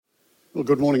Well,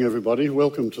 good morning, everybody.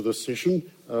 Welcome to this session.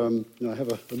 I have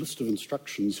a list of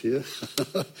instructions here.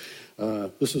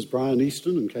 This is Brian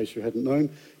Easton, in case you hadn't known,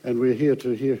 and we're here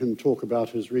to hear him talk about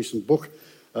his recent book,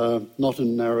 Not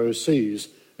in Narrow Seas,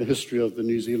 a history of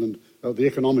the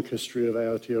economic history of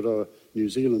Aotearoa New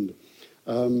Zealand.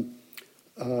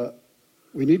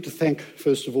 We need to thank,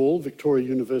 first of all, Victoria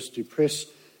University Press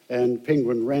and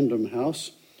Penguin Random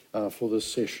House for this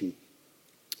session.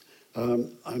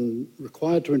 I'm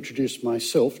required to introduce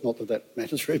myself, not that that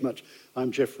matters very much.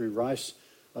 I'm Geoffrey Rice,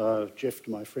 Jeff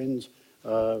to my friends,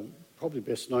 probably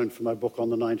best known for my book on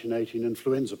the 1918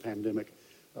 influenza pandemic.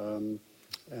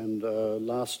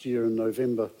 Last year in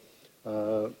November,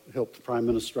 helped the Prime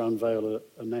Minister unveil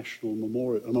a national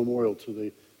memorial to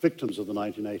the victims of the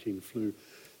 1918 flu.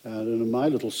 And in my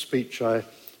little speech, I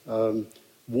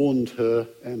warned her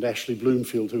and Ashley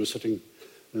Bloomfield, who was sitting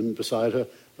beside her,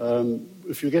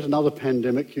 if you get another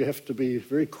pandemic, you have to be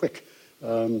very quick.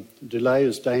 Delay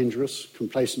is dangerous,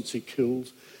 complacency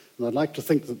kills. And I'd like to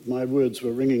think that my words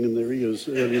were ringing in their ears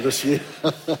earlier this year.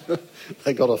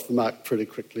 They got off the mark pretty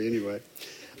quickly anyway.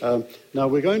 Now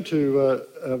we're going to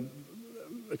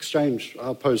exchange.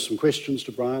 I'll pose some questions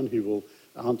to Brian, he will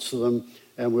answer them,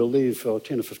 and we'll leave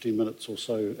 10 or 15 minutes or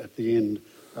so at the end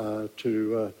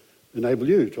to enable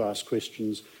you to ask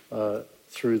questions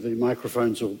through the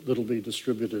microphones that'll be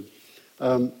distributed.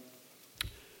 I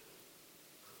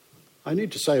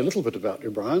need to say a little bit about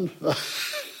you, Brian.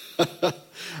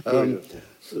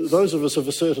 Those of us of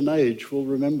a certain age will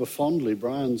remember fondly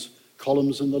Brian's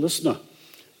columns in The Listener,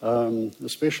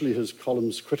 especially his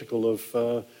columns critical of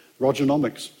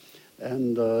Rogernomics.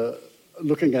 And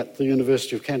looking at the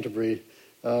University of Canterbury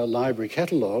library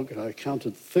catalogue, I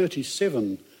counted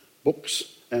 37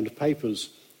 books and papers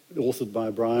authored by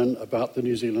Brian about the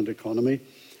New Zealand economy.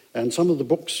 And some of the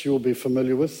books you'll be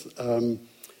familiar with, The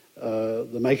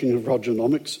Making of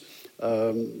Rogernomics,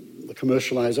 The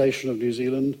Commercialisation of New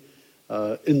Zealand,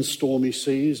 In Stormy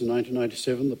Seas in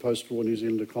 1997, The Post-War New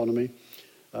Zealand Economy,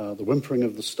 The Whimpering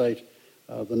of the State,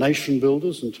 The Nation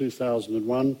Builders in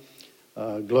 2001,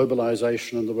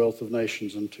 Globalisation and the Wealth of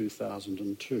Nations in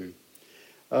 2002.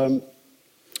 I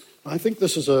think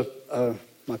this is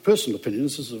my personal opinion,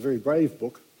 this is a very brave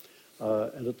book.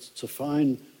 And it's a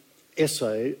fine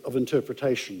essay of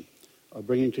interpretation, of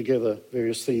bringing together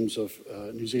various themes of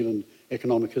New Zealand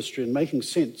economic history and making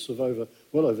sense of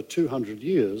well over 200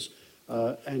 years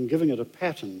and giving it a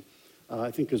pattern, I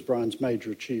think is Brian's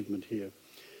major achievement here.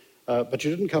 But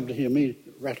you didn't come to hear me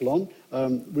rattle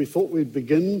on. We thought we'd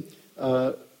begin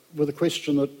with a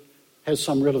question that has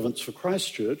some relevance for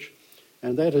Christchurch,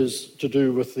 and that is to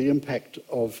do with the impact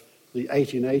of the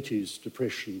 1880s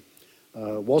depression.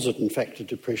 Was it in fact a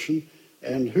depression,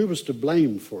 and who was to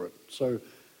blame for it? So,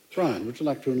 Brian, would you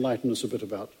like to enlighten us a bit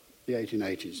about the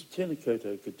 1880s? Tēnā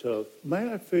koutou katoa.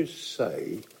 May I first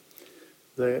say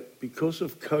that because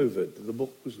of COVID, the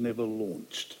book was never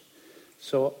launched.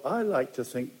 So I like to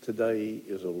think today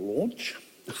is a launch,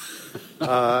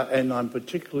 and I'm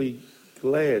particularly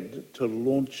glad to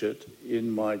launch it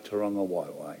in my Tauranga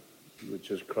Waiwai,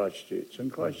 which is Christchurch.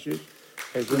 And Christchurch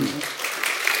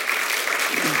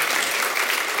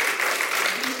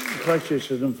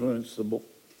has influenced the book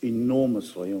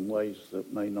enormously in ways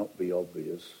that may not be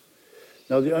obvious.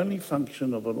 Now, the only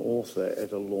function of an author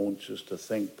at a launch is to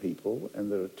thank people,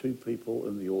 and there are two people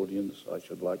in the audience I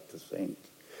should like to thank.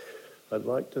 I'd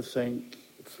like to thank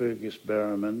Fergus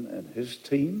Barrowman and his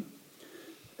team.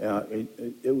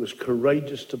 It was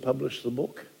courageous to publish the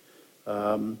book,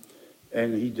 and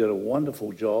he did a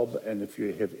wonderful job, and if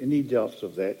you have any doubts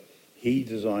of that, he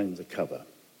designed the cover.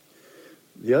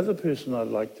 The other person I'd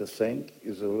like to thank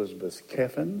is Elizabeth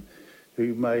Caffin,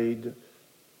 who made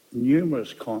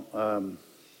numerous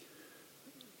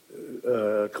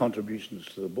contributions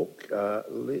to the book.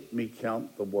 Let me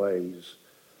count the ways.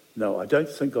 No, I don't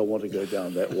think I want to go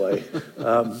down that way.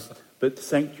 But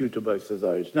thank you to both of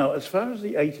those. Now, as far as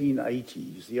the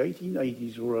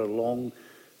 1880s were a long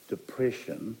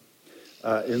depression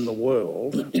in the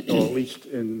world, or at least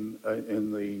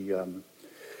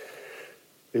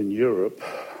in Europe,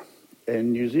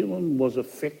 and New Zealand was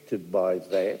affected by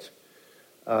that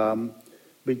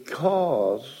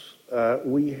because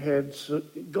we had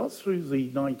got through the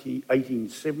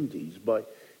 1870s by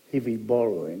heavy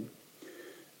borrowing,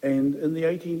 and in the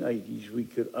 1880s we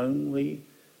could only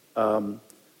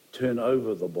turn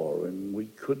over the borrowing. We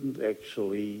couldn't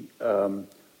actually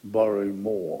borrow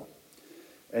more.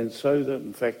 And so that,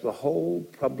 in fact, the whole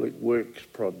public works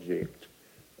program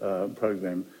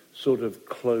sort of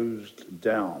closed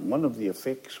down. One of the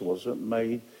effects was it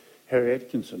made Harry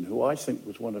Atkinson, who I think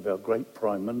was one of our great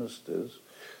prime ministers,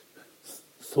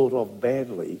 thought of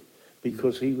badly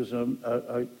because he was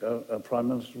a Prime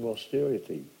Minister of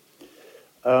austerity.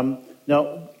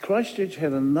 Now, Christchurch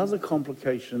had another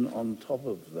complication on top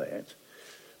of that,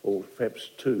 or perhaps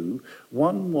two.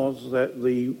 One was that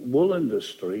the wool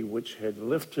industry, which had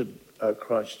lifted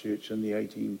Christchurch in the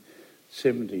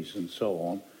 1870s and so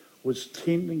on, was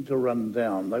tending to run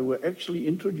down. They were actually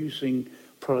introducing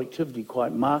productivity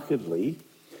quite markedly,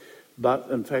 but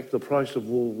in fact the price of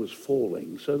wool was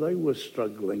falling, so they were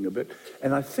struggling a bit.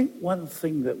 And I think one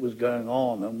thing that was going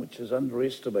on, and which is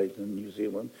underestimated in New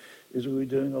Zealand, is we were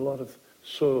doing a lot of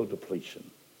soil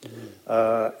depletion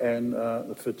and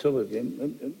the fertility.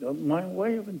 And my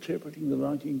way of interpreting the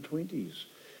 1920s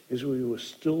is we were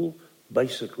still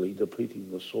basically depleting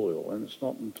the soil, and it's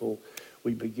not until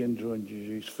we begin to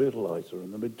introduce fertiliser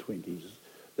in the mid-20s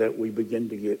that we begin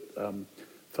to get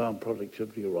farm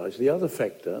productivity rise. The other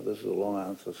factor, this is a long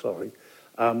answer, sorry,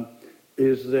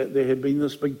 is that there had been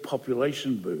this big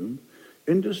population boom.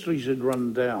 Industries had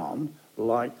run down,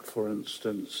 like, for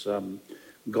instance,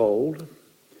 gold.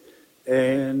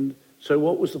 And so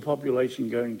what was the population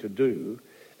going to do?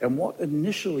 And what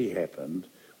initially happened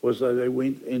was that they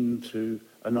went into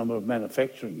a number of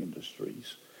manufacturing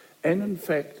industries. And in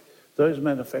fact, those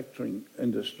manufacturing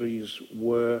industries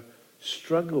were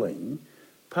struggling,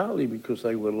 partly because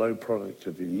they were low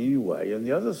productivity anyway. And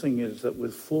the other thing is that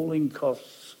with falling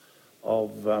costs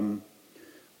of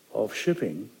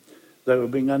shipping, they were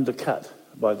being undercut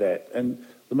by that. And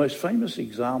the most famous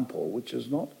example, which is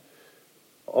not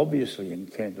obviously in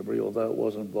Canterbury, although it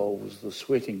was involved, was the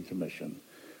Sweating Commission,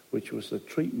 which was the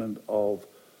treatment of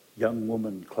young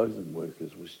women clothing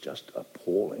workers was just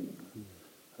appalling.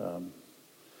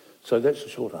 So that's the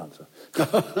short answer.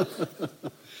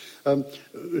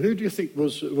 Who do you think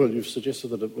was, well, you've suggested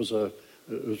that it was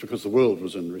because the world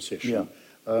was in recession.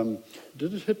 Yeah.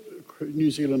 Did it hit New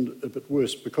Zealand a bit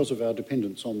worse because of our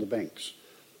dependence on the banks?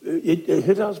 It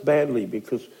hit us badly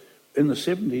because in the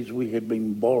 70s we had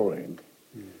been borrowing,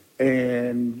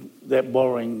 and that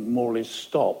borrowing more or less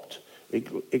stopped,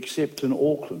 except in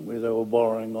Auckland where they were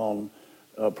borrowing on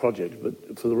projects,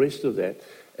 but for the rest of that.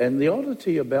 And the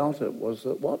oddity about it was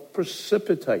that what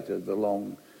precipitated the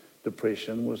long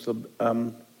depression was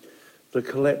the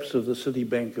collapse of the City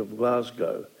Bank of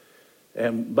Glasgow.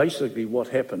 And basically what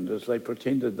happened is they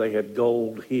pretended they had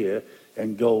gold here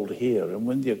and gold here. And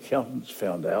when the accountants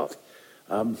found out,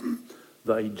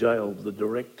 they jailed the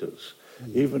directors,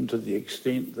 even to the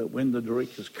extent that when the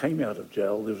directors came out of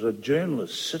jail, there was a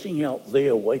journalist sitting out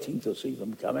there waiting to see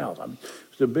them come out. I mean,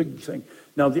 it was a big thing.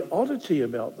 Now, the oddity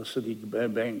about the City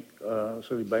Bank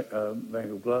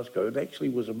of Glasgow, it actually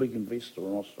was a big investor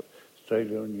in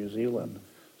Australia and New Zealand,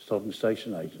 stock and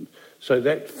station agent. So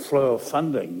that flow of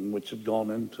funding, which had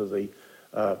gone into the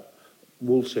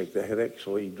wool sector, had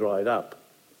actually dried up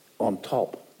on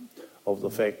top of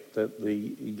the fact that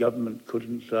the government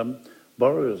couldn't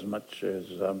borrow as much as,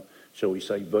 shall we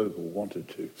say, Vogel wanted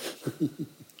to.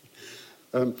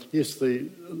 Yes,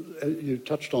 you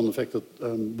touched on the fact that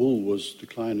wool was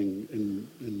declining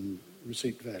in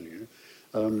receipt value.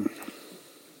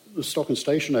 The stock and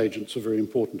station agents are very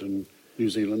important in New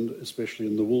Zealand, especially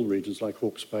in the wool regions like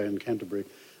Hawke's Bay and Canterbury.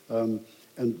 And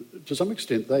to some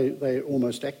extent, they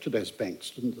almost acted as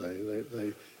banks, didn't they?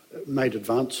 They made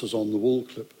advances on the wool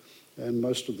clip, and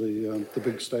most of the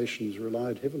big stations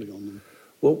relied heavily on them.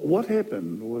 Well, what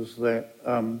happened was that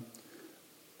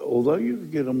although you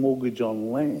could get a mortgage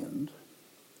on land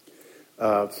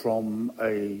from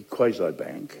a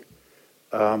quasi-bank,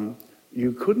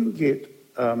 you couldn't get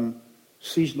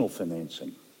seasonal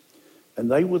financing. And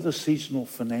they were the seasonal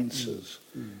financiers.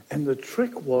 And the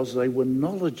trick was they were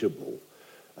knowledgeable.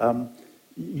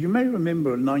 You may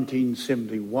remember in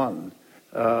 1971,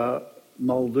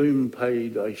 Muldoon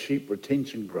paid a sheep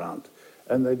retention grant,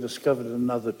 and they discovered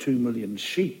another 2 million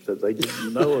sheep that they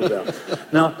didn't know about.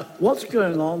 Now, what's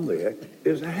going on there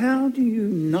is, how do you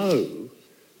know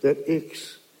that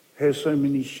X has so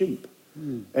many sheep?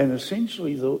 And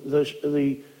essentially,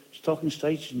 the stock and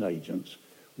station agents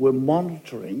were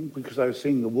monitoring, because they were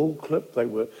seeing the wool clip,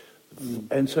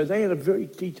 and so they had a very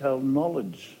detailed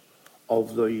knowledge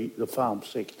of the farm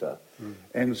sector.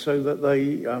 And so that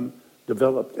they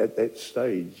developed at that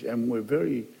stage and were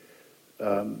very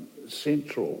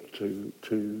central to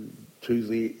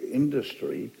the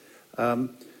industry.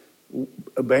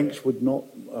 Banks would not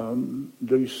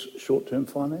do short-term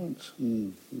finance.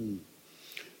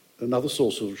 Another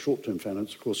source of short-term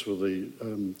finance, of course, were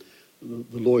the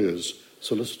lawyers,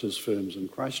 solicitors' firms in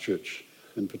Christchurch.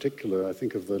 In particular, I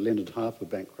think of the Leonard Harper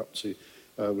bankruptcy,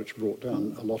 which brought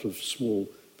down a lot of small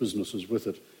businesses with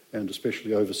it. and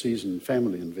especially overseas and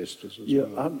family investors as Yeah,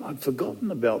 well. I'd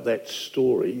forgotten about that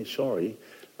story, sorry.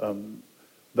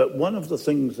 But one of the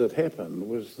things that happened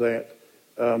was that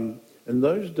in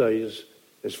those days,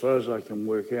 as far as I can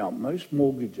work out, most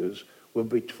mortgages were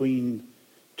between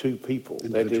two people.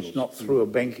 That is, not through a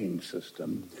banking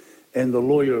system. And the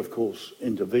lawyer, of course,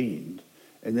 intervened.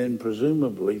 And then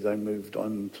presumably they moved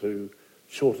on to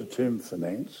shorter term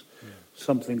finance,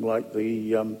 something like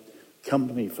the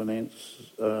company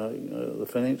finance, the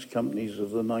finance companies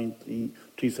of the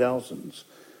 2000s.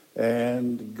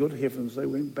 And good heavens, they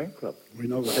went bankrupt. We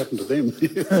know what happened to them.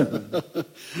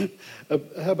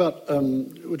 How about,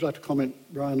 would you like to comment,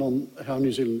 Brian, on how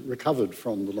New Zealand recovered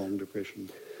from the Long Depression?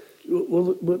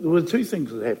 Well, there were two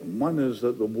things that happened. One is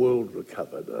that the world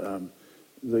recovered.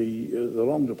 The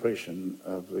Long Depression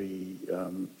of the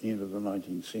end of the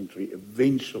 19th century,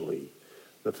 eventually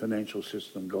the financial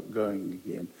system got going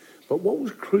again. But what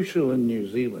was crucial in New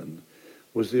Zealand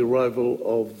was the arrival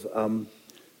of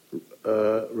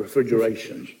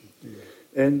refrigeration.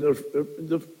 And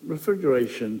the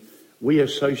refrigeration, we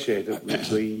associated with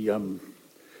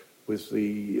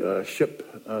the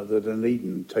ship that in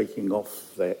Eden taking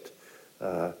off that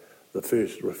the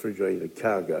first refrigerated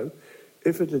cargo.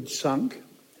 If it had sunk,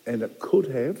 and it could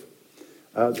have,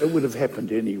 it would have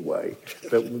happened anyway,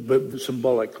 but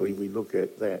symbolically we look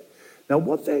at that. Now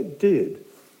what that did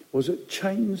was it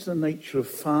changed the nature of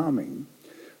farming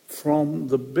from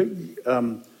the big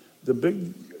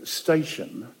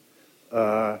station,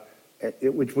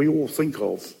 which we all think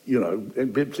of, you know,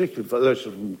 and particularly for those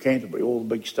from Canterbury, all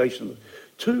the big stations,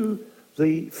 to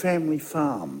the family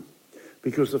farm,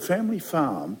 because the family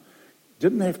farm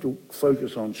didn't have to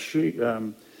focus on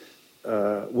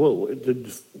wool. It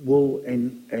did wool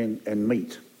and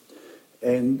meat,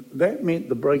 and that meant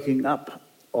the breaking up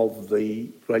of the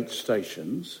great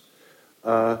stations,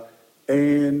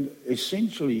 and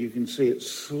essentially you can see it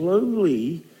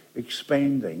slowly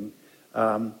expanding.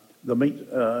 The meat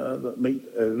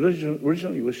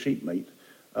originally was sheep meat.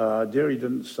 Dairy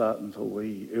didn't start until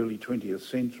the early 20th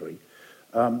century.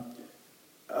 And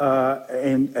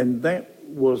that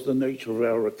was the nature of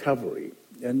our recovery.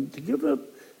 And to give an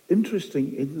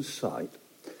interesting insight,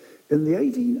 in the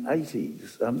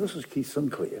 1880s, this is Keith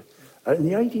Sinclair, in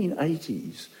the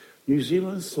 1880s, New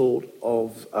Zealand thought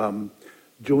of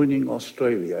joining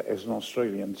Australia as an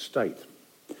Australian state.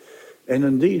 And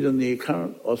indeed, in the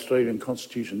current Australian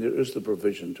Constitution, there is the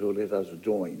provision to let us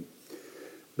join.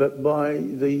 But by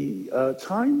the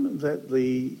time that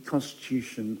the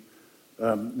Constitution,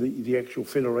 the actual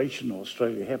Federation of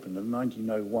Australia happened in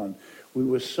 1901, we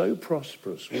were so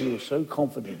prosperous, we were so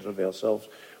confident of ourselves,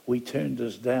 we turned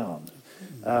us down.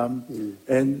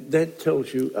 And that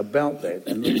tells you about that.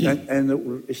 And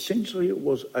essentially it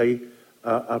was a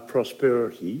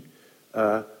prosperity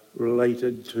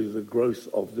related to the growth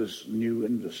of this new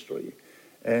industry.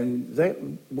 And that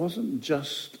wasn't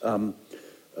just the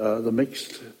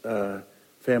mixed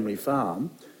family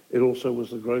farm, it also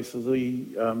was the growth of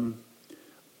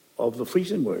the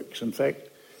freezing works. In fact,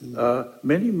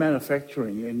 many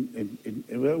manufacturing, and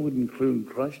that would include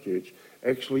Christchurch,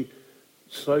 actually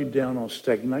slowed down or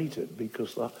stagnated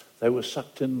because they were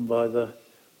sucked in by the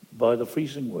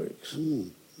freezing works.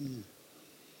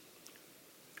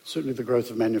 Certainly the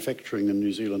growth of manufacturing in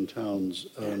New Zealand towns,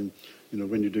 you know,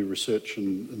 when you do research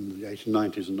in the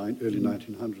 1890s and early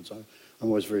 1900s, I'm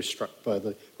always very struck by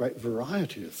the great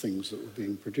variety of things that were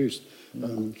being produced.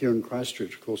 Here in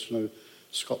Christchurch, of course, you know,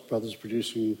 Scott Brothers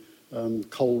producing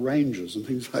coal rangers and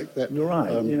things like that. You're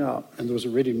right, yeah. And there was a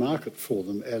ready market for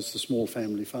them as the small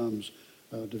family farms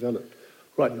developed.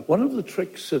 Right. One of the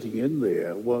tricks sitting in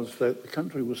there was that the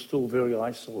country was still very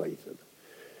isolated.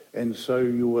 And so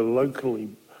you were locally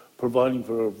providing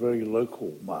for a very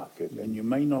local market, and you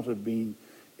may not have been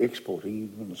exporting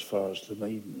even as far as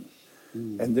Dunedin.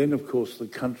 And then, of course, the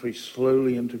country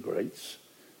slowly integrates,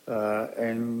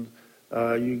 and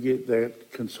you get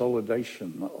that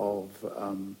consolidation of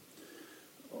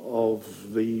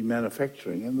the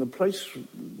manufacturing. And the place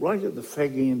right at the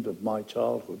fag end of my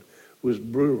childhood was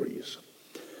breweries,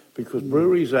 because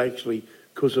breweries actually,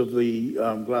 because of the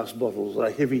glass bottles, are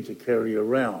heavy to carry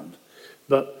around.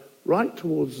 But right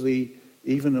towards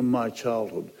even in my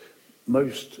childhood,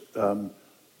 most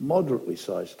moderately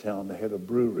sized town had a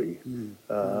brewery.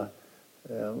 There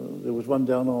was one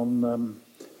down on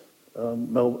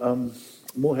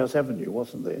Morehouse Avenue,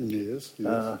 wasn't there? Yes.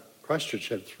 Christchurch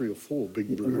had 3 or 4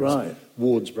 big breweries. Right.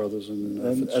 Ward's Brothers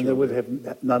and they would have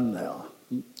none now.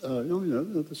 No,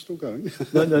 they're still going.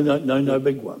 No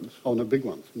big ones. Oh, no big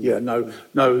ones. Yeah, no.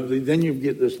 Then you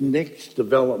get this next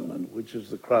development, which is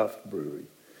the craft brewery.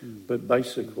 but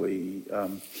basically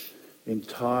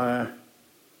entire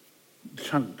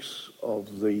chunks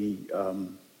of the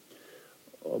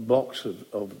blocks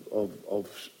of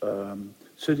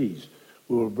cities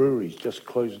where breweries just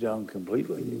closed down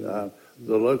completely.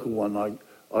 The local one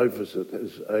I visit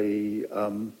is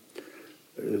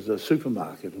a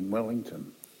supermarket in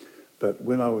Wellington, but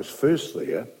when I was first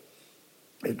there,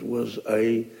 it was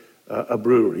a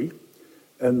brewery,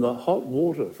 and the hot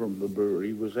water from the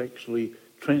brewery was actually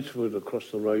transferred across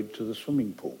the road to the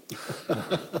swimming pool.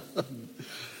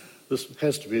 This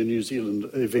has to be a New Zealand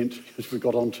event if we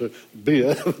got on to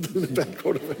beer within the back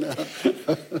quarter of an hour.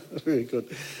 Very good.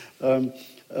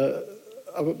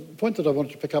 A point that I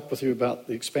wanted to pick up with you about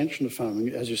the expansion of farming,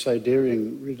 as you say,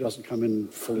 dairying really doesn't come in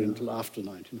fully until after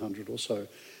 1900 or so.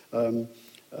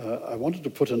 I wanted to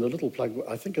put in a little plug.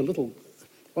 I think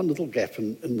one little gap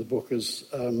in the book is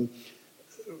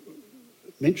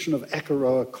mention of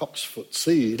Aotearoa cocksfoot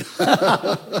seed,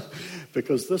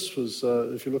 because this was,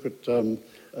 if you look at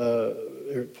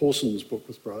Eric Pawson's book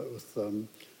with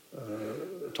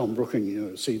Tom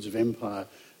Brooking, Seeds of Empire,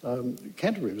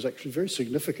 Canterbury was actually very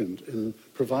significant in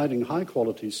providing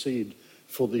high-quality seed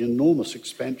for the enormous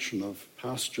expansion of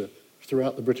pasture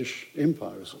throughout the British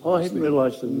Empire. I hadn't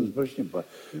realised that it was the British Empire.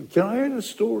 Yeah. Can I add a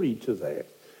story to that?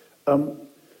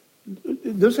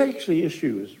 This actually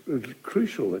issue is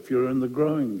crucial if you're in the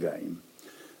growing game.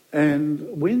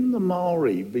 And when the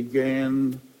Māori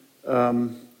began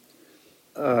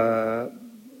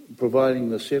providing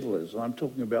the settlers, I'm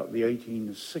talking about the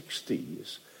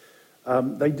 1860s,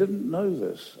 they didn't know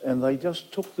this, and they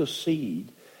just took the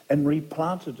seed and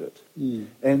replanted it.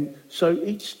 And so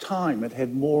each time it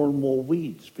had more and more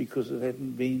weeds because it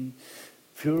hadn't been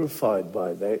purified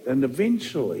by that. And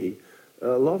eventually,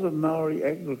 a lot of Maori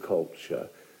agriculture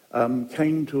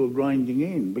came to a grinding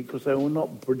end because they were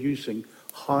not producing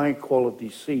high-quality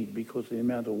seed because of the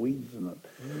amount of weeds in it.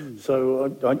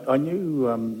 So I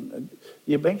knew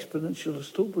the Banks Peninsula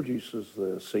still produces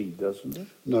the seed, doesn't it?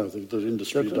 No, the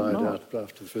industry died out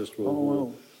after the First World War.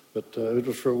 Well. But it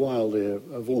was for a while there.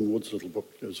 Vaughan Wood's little book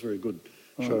was very good,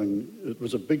 showing it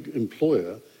was a big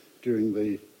employer during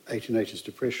the 1880s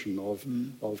depression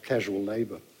of casual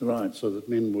labour. Right. So that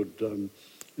men would,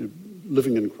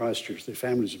 living in Christchurch, their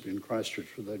families would be in Christchurch,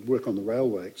 but they'd work on the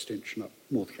railway extension up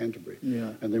North Canterbury.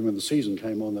 Yeah. And then when the season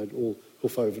came on, they'd all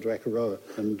hoof over to Aotearoa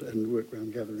and work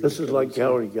around gathering. This is like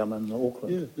Gowrie Gum in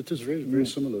Auckland. Yeah, it is very, very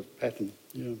similar pattern.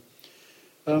 Yeah.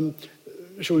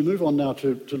 Shall we move on now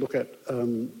to look at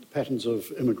patterns of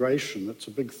immigration? It's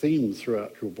a big theme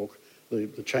throughout your book,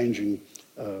 the changing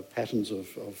patterns of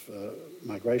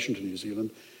migration to New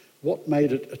Zealand. What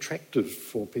made it attractive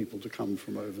for people to come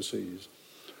from overseas?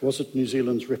 Was it New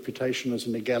Zealand's reputation as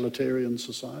an egalitarian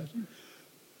society?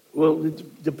 Well,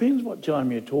 it depends what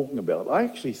time you're talking about. I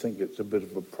actually think it's a bit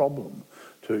of a problem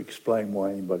to explain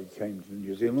why anybody came to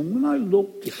New Zealand. When I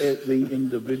looked at the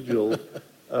individual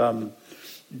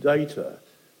data,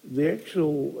 the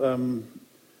actual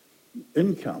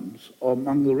incomes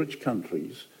among the rich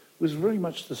countries was very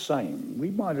much the same.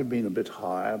 We might have been a bit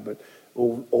higher, but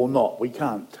or not. We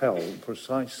can't tell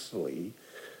precisely.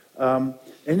 And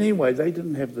anyway, they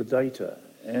didn't have the data.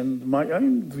 And my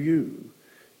own view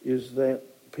is that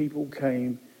people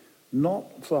came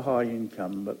not for high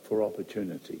income, but for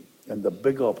opportunity. And the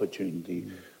big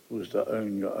opportunity was to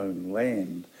own your own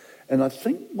land. And I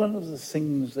think one of the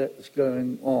things that's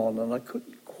going on, and I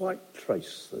couldn't quite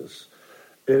trace this,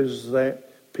 is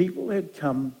that people had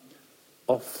come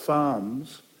off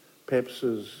farms, perhaps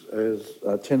as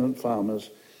tenant farmers,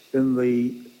 in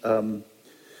the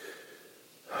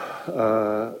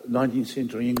 19th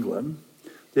century England.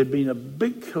 There'd been a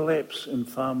big collapse in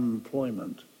farm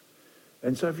employment.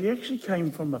 And so if you actually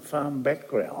came from a farm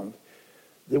background,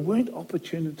 there weren't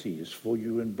opportunities for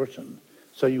you in Britain.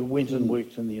 So you went and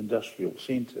worked in the industrial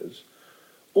centres,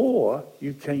 or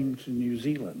you came to New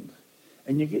Zealand.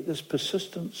 And you get this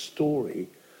persistent story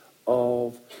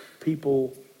of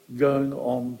people going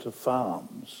on to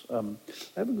farms. I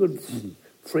have a good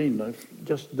friend who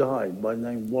just died by the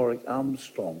name Warwick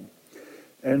Armstrong.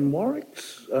 And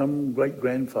Warwick's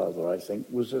great-grandfather, I think,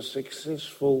 was a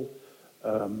successful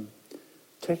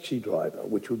taxi driver,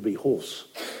 which would be horse,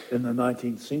 in the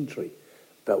 19th century.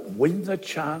 But when the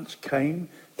chance came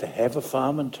to have a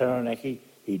farm in Taranaki,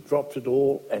 he dropped it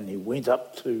all and he went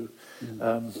up to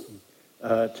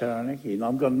Taranaki. And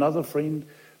I've got another friend,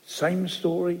 same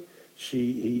story.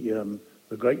 The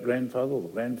great-grandfather or the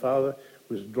grandfather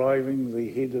was driving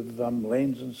the head of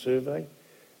Lands and Survey,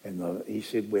 and he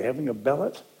said, "We're having a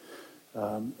ballot."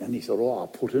 And he thought, I'll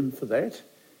put in for that.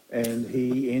 And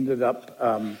he ended up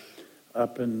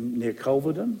near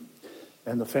Culverden.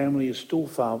 and the family is still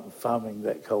farming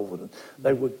that culverton.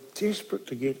 They were desperate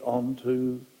to get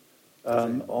onto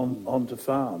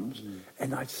farms,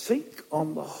 and I think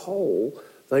on the whole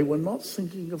they were not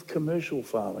thinking of commercial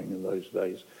farming in those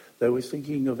days. They were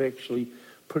thinking of actually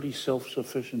pretty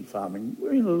self-sufficient farming,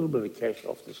 wearing a little bit of cash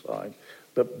off the side,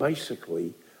 but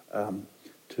basically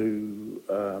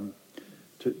to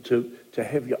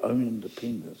have your own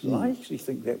independence. And I actually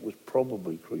think that was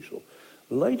probably crucial.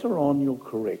 Later on, you're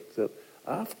correct that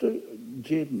after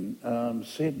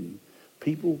Seddon,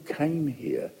 people came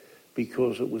here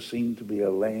because it was seen to be a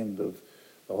land of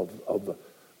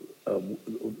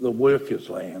the workers'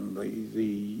 land,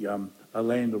 a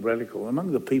land of radical.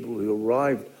 Among the people who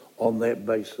arrived on that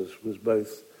basis was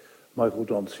both Michael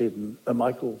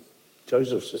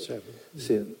Joseph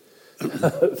Seddon,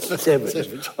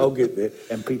 Savage. I'll get there,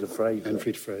 and Peter Fraser.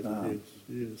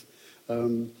 Yes.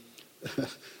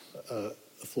 A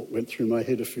thought went through my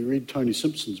head. If you read Tony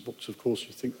Simpson's books, of course,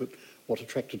 you think that what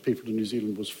attracted people to New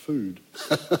Zealand was food.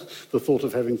 The thought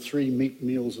of having 3 meat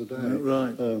meals a day.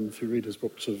 Right. If you read his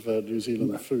books of New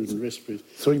Zealand food and recipes.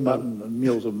 3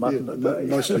 meals of mutton a day.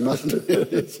 Mostly mutton.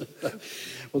 Yes.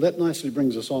 Well, that nicely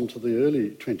brings us on to the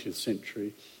early 20th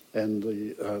century and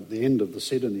the end of the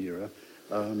Seddon era,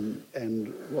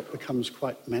 and what becomes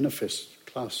quite manifest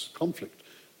class conflict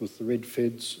with the Red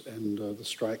Feds and the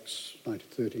strikes,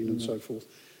 1913 and so forth.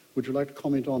 Would you like to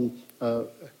comment on to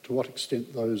what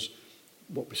extent those,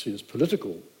 what we see as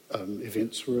political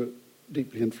events, were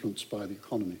deeply influenced by the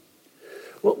economy?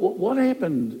 Well, what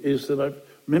happened is that I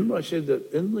said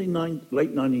that in the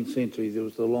late 19th century there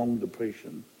was the Long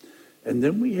Depression, and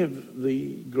then we have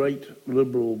the Great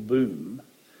Liberal Boom,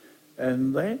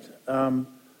 and that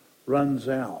runs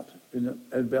out in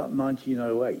about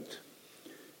 1908.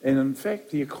 And in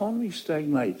fact, the economy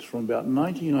stagnates from about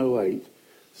 1908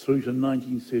 through to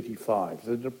 1935.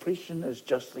 The Depression is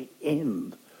just the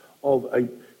end of a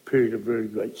period of very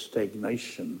great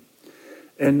stagnation.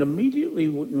 And immediately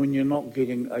when you're not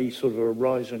getting a sort of a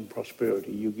rising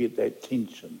prosperity, you get that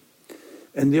tension.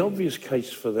 And the obvious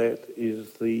case for that is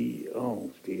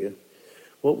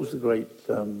what was the great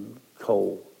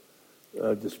coal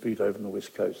dispute over on the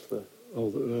West Coast? The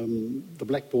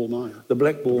Black Ball Mine. The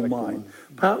Black Ball Mine.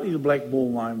 Partly the Black Ball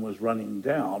Mine was running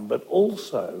down, but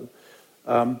also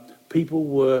people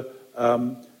were,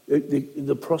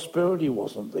 the prosperity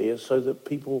wasn't there, so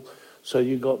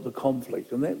you got the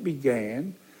conflict. And that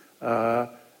began, and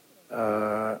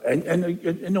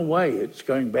in a way it's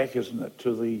going back, isn't it,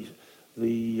 to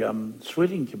the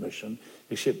Sweating Commission,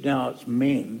 except now it's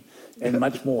men and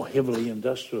much more heavily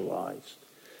industrialised.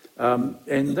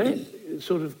 And that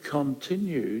sort of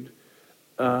continued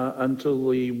until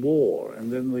the war,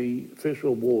 and then the First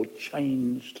World War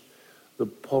changed the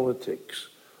politics.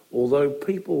 Although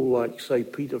people like, say,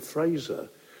 Peter Fraser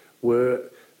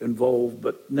were involved,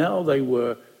 but now they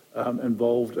were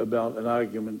involved about an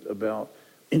argument about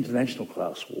international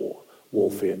class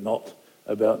warfare, not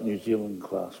about New Zealand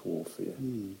class warfare.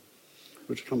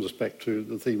 Which comes us back to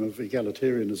the theme of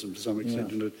egalitarianism to some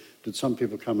extent. Yeah. Did some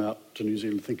people come out to New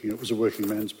Zealand thinking it was a working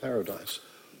man's paradise?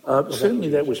 Certainly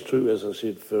that was true, as I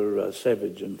said, for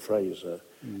Savage and Fraser,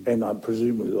 and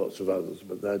presumably lots of others,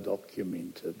 but they're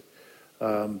documented.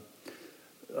 There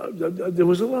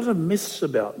was a lot of myths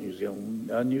about New Zealand.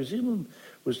 New Zealand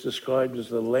was described as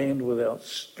the land without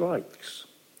strikes,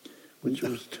 which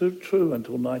was true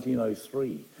until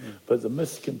 1903, but the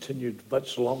myth continued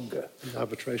much longer.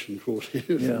 Arbitration court,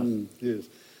 yes.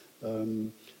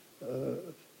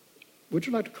 Would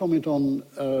you like to comment on,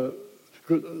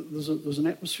 there's an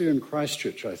atmosphere in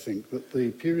Christchurch, I think, that the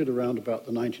period around about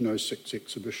the 1906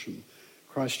 exhibition,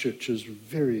 Christchurch is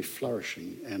very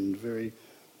flourishing and very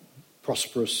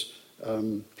prosperous.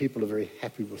 People are very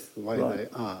happy with the way they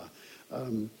are,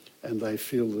 and they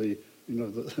feel the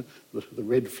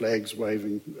red flags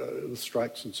waving, the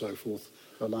strikes and so forth,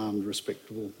 alarmed,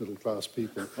 respectable, middle-class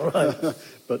people. Right.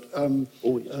 But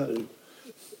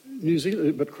New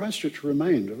Zealand, but Christchurch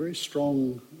remained a very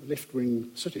strong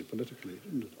left-wing city politically,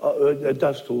 didn't it? It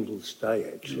does still to this day,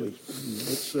 actually.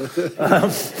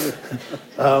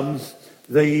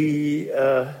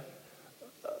 Yeah.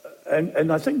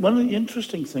 And I think one of the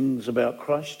interesting things about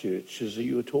Christchurch is that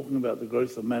you were talking about the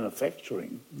growth of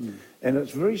manufacturing, and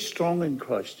it's very strong in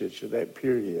Christchurch at that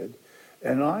period.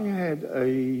 And I had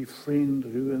a friend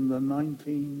who in the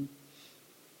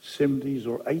 1970s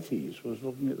or 80s was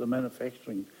looking at the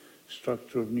manufacturing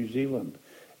structure of New Zealand,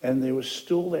 and there was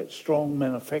still that strong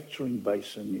manufacturing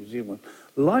base in New Zealand.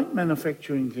 Light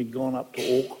manufacturing had gone up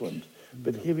to Auckland,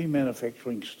 but heavy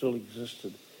manufacturing still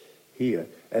existed here,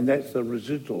 and that's the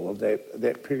residual of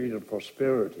that period of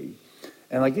prosperity.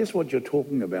 And I guess what you're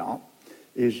talking about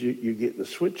is you get the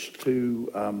switch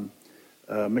to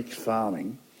mixed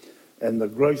farming and the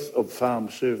growth of farm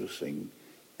servicing,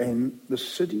 and the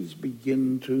cities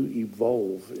begin to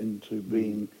evolve into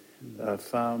being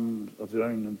farms of their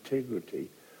own integrity.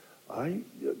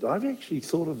 I've actually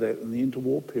thought of that in the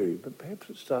interwar period, but perhaps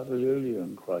it started earlier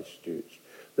in Christchurch,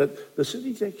 that the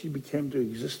cities actually became to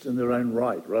exist in their own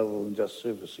right rather than just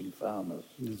servicing farmers.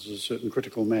 There's a certain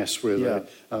critical mass where they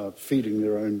are feeding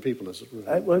their own people, as it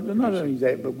were. Well, not only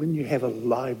that, but when you have a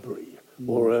library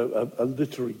or a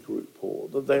literary group or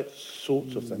that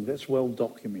sorts of thing, that's well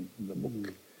documented in the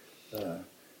book.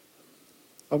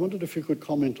 I wondered if you could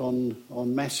comment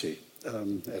on Massey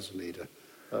as a leader.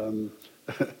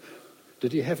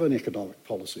 Did he have an economic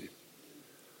policy?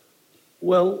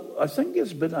 Well, I think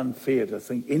it's a bit unfair to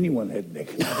think anyone had an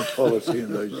economic policy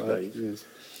in those days. Yes.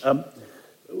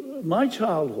 My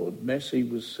childhood, Massey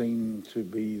was seen to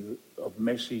be of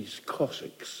Massey's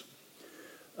Cossacks.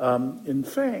 In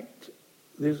fact,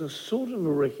 there's a sort of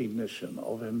a recognition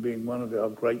of him being one of our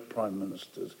great prime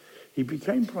ministers. He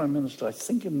became prime minister, I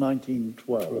think, in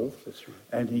 1912, that's right.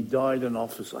 and he died in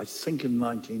office, I think, in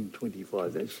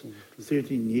 1925. That's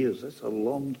 13 years. That's a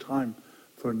long time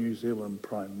for a New Zealand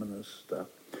prime minister.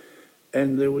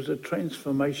 And there was a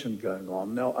transformation going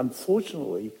on. Now,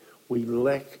 unfortunately, we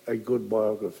lack a good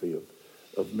biography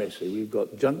of Massey. We've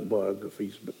got junk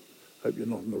biographies, but hope you're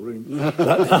not in the room.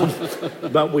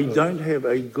 But we don't have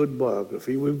a good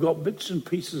biography. We've got bits and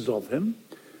pieces of him.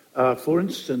 For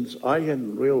instance, I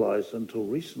hadn't realised until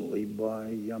recently by,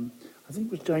 I think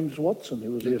it was James Watson,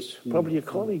 who was probably a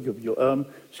colleague of your,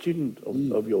 student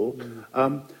of yours,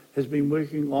 has been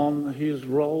working on his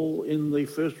role in the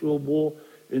First World War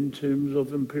in terms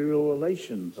of imperial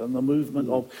relations and the movement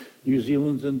of New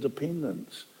Zealand's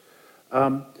independence.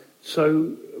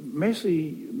 So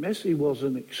Massey was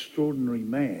an extraordinary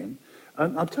man.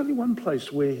 And I'll tell you one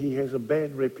place where he has a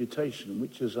bad reputation,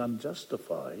 which is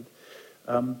unjustified.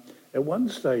 At one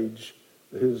stage,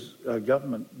 his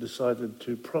government decided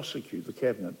to prosecute, the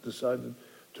cabinet decided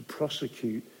to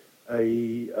prosecute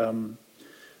a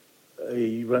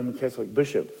Roman Catholic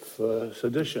bishop for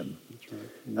sedition. That's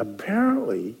right.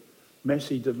 Apparently,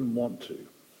 Massey didn't want to.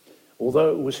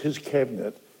 Although it was his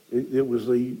cabinet, it was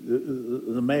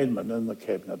the madman in the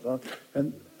cabinet.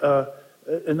 And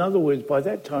in other words, by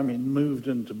that time, he'd moved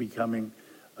into becoming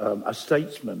a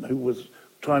statesman who was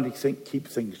trying to keep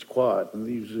things quiet, and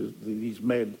these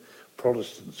mad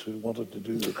Protestants who wanted to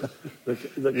do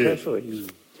the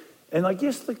Catholics. And I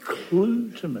guess the clue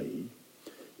to me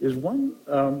is one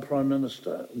prime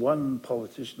minister, one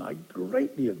politician I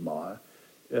greatly admire,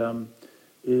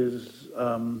 is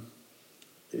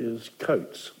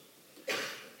Coates.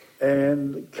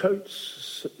 And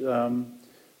Coates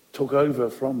took over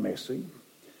from Massey,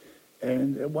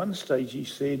 and at one stage he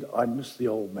said, "I miss the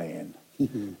old man."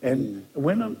 And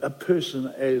when a person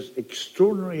as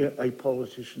extraordinary a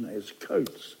politician as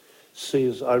Coates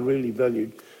says, "I really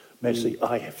valued Massey,"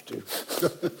 I have to.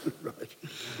 Right.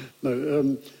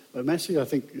 No, Massey, I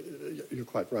think you're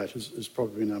quite right, is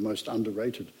probably been our most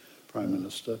underrated prime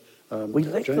minister. We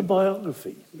lack the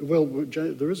biography. Well,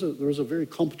 there is a very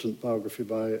competent biography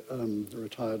by a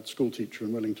retired school teacher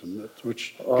in Wellington,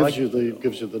 which gives you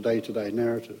the day-to-day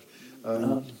narrative.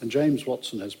 And James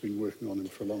Watson has been working on him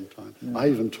for a long time. I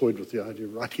even toyed with the idea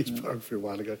of writing his biography a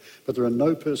while ago, but there are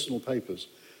no personal papers.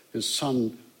 His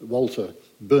son, Walter,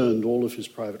 burned all of his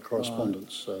private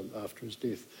correspondence after his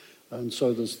death. And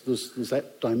so there's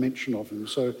that dimension of him.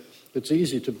 So it's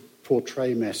easy to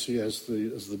portray Massey as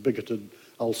the bigoted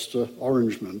Ulster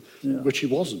Orangeman, which he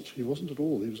wasn't. He wasn't at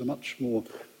all. He was a much more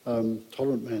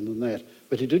tolerant man than that.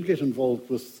 But he did get involved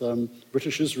with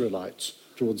British Israelites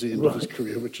towards the end of his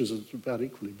career, which is about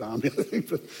equally balmy, I think.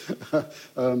 But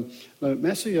no,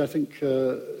 Massey, I think,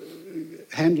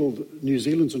 handled New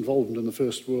Zealand's involvement in the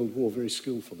First World War very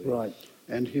skillfully. Right.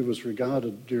 And he was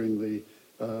regarded during the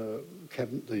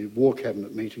war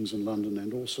cabinet meetings in London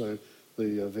and also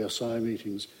the Versailles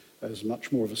meetings as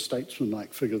much more of a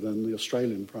statesman-like figure than the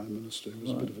Australian Prime Minister, who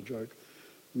was a bit of a joke.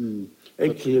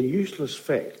 Actually, a useless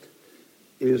fact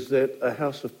is that a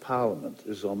House of Parliament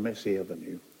is on Massey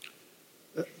Avenue.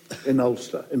 In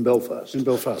Ulster, in Belfast. In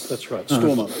Belfast, that's right.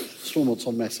 Stormont's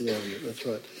on Massey Avenue, that's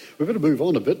right. We've got to move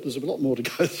on a bit. There's a lot more to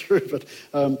go through, but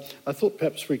I thought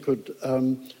perhaps we could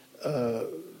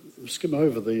skim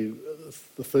over the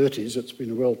 30s. It's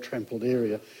been a well-trampled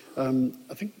area.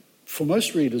 I think for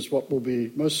most readers, what will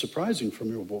be most surprising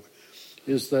from your book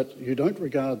is that you don't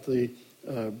regard the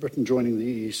Britain joining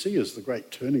the EEC as the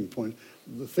great turning point.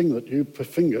 The thing that you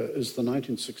finger is the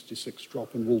 1966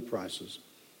 drop in wool prices.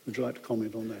 Would you like to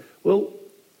comment on that? Well,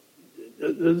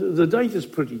 the date is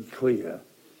pretty clear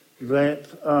that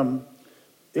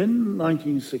in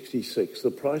 1966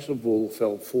 the price of wool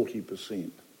fell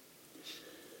 40%.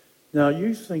 Now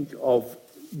you think of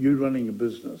you running a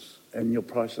business and your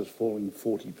price is falling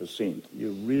 40%,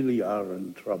 you really are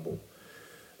in trouble.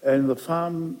 And the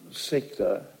farm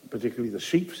sector, particularly the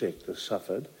sheep sector,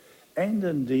 suffered, and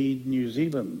indeed New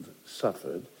Zealand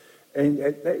suffered. And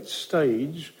at that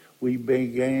stage,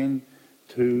 the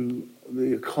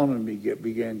economy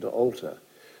began to alter.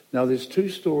 Now, there's two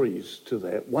stories to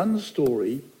that. One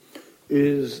story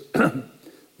is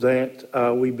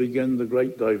that we begin the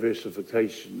great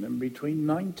diversification. And between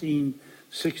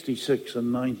 1966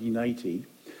 and 1980,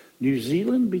 New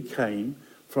Zealand became,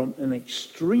 from an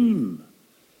extreme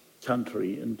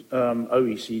country,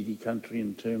 OECD country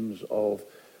in terms of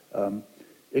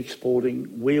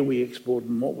exporting, where we exported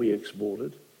and what we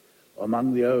exported,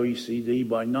 among the OECD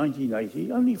by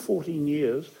 1980, only 14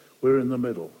 years, we're in the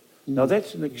middle. Now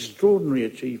that's an extraordinary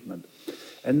achievement.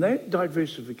 And that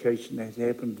diversification had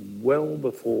happened well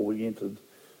before we entered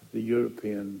the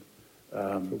European,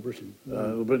 Britain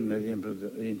had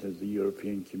entered the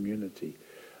European community.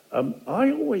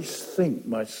 I always think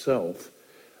myself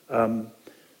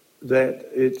that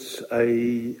it's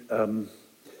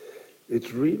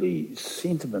really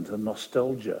sentiment and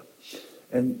nostalgia.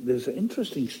 And there's an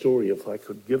interesting story, if I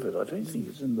could give it. I don't think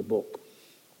it's in the book.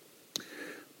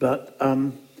 But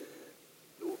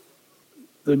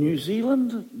the New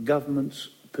Zealand government's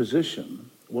position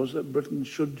was that Britain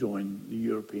should join the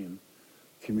European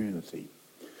community,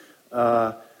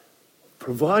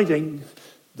 providing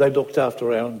they looked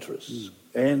after our interests.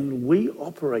 And we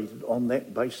operated on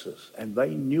that basis, and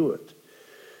they knew it.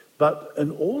 But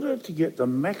in order to get the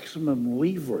maximum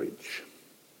leverage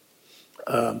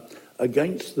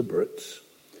against the Brits,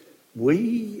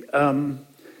 we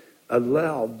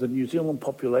allowed the New Zealand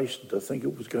population to think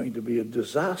it was going to be a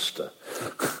disaster.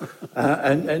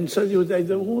 And so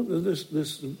there was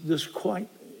this quite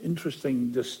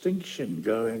interesting distinction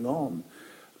going on.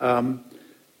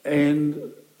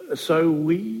 And so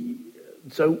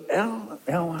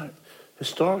our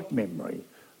historic memory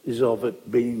is of it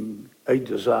being a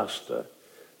disaster,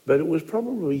 but it was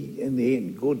probably in the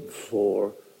end good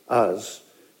for us,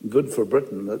 good for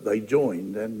Britain that they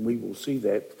joined, and we will see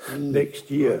that next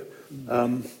year.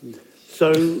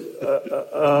 So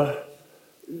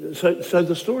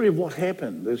the story of what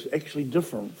happened is actually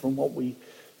different from what we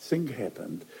think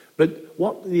happened. But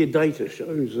what the data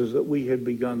shows is that we had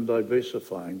begun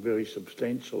diversifying very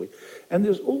substantially. And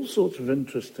there's all sorts of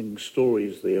interesting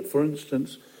stories there. For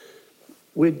instance,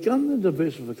 we'd done the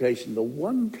diversification. The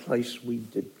one place we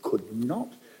could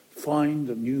not find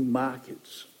new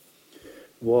markets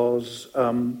was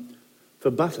for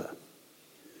butter.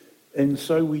 And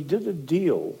so we did a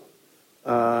deal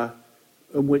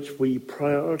in which we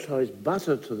prioritised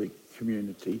butter to the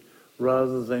community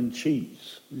rather than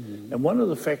cheese. Mm-hmm. And one of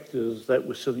the factors that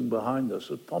was sitting behind us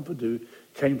was Pompidou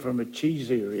came from a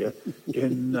cheese area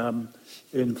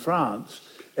in France,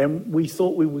 and we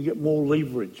thought we would get more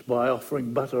leverage by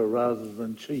offering butter rather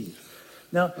than cheese.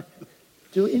 Now,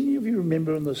 do any of you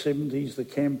remember in the 70s the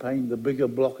campaign, The Bigger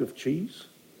Block of Cheese?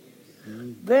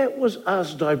 Mm-hmm. That was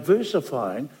us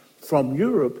diversifying from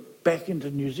Europe back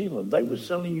into New Zealand. They were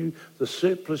selling you the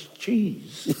surplus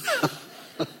cheese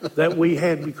that we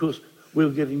had because we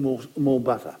were getting more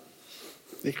butter.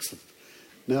 Excellent.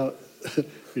 Now,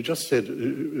 you just said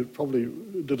it probably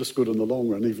did us good in the long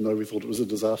run, even though we thought it was a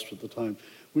disaster at the time.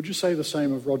 Would you say the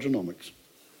same of Rogernomics?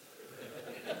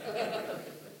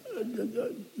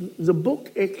 The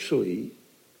book actually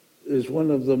is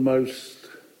one of the most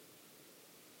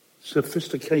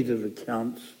sophisticated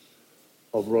accounts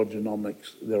of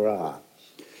Rogernomics there are.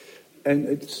 And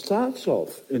it starts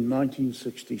off in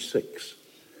 1966,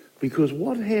 because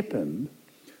what happened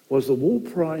was the wool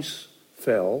price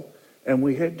fell and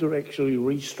we had to actually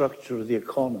restructure the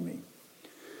economy.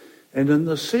 And in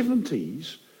the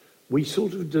 70s, we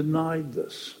sort of denied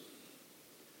this.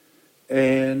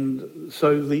 And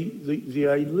so the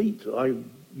elite, I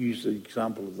use the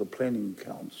example of the Planning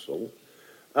Council,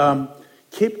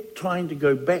 kept trying to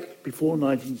go back before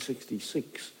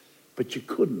 1966, but you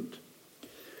couldn't.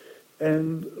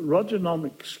 And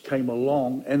Rogernomics came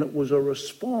along, and it was a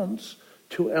response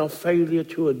to our failure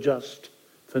to adjust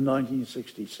for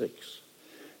 1966.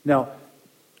 Now,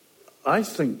 I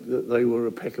think that they were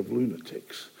a pack of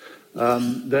lunatics.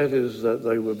 That is, that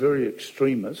they were very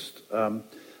extremist.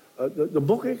 The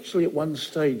book actually at one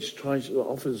stage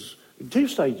offers, in two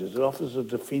stages, it offers a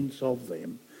defence of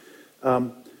them.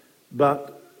 So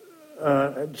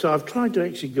I've tried to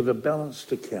actually give a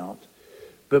balanced account.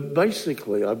 But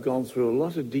basically, I've gone through a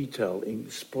lot of detail in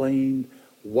explaining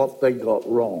what they got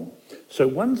wrong. So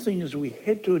one thing is we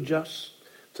had to adjust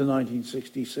to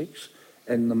 1966,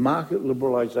 and the market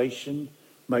liberalisation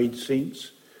made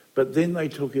sense, but then they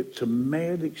took it to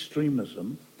mad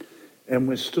extremism, and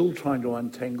we're still trying to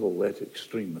untangle that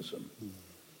extremism.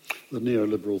 The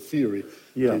neoliberal theory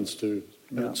tends to,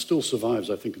 and it still survives,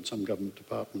 I think, in some government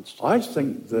departments. I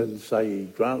think that, say,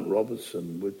 Grant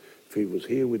Robertson, if he was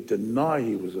here, would deny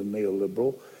he was a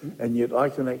neoliberal, and yet I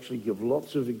can actually give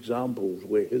lots of examples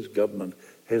where his government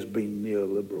has been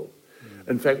neoliberal.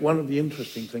 In fact, one of the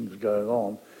interesting things going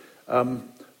on,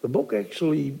 the book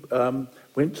actually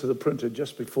went to the printer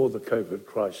just before the COVID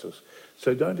crisis,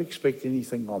 so don't expect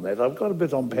anything on that. I've got a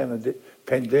bit on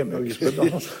pandemics,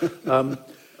 but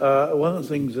one of the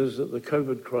things is that the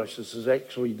COVID crisis is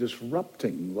actually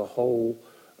disrupting the whole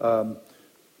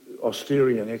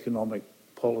austerian economic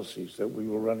policies that we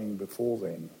were running before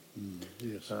then.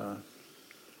 Yes.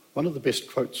 One of the best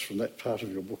quotes from that part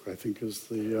of your book, I think, is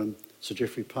the Sir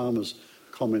Geoffrey Palmer's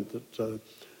comment that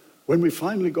when we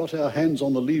finally got our hands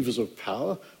on the levers of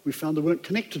power, we found they weren't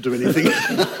connected to anything.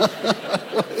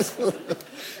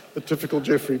 A typical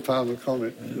Geoffrey Palmer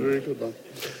comment. Very good one.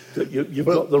 You've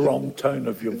got the wrong tone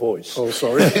of your voice. Oh,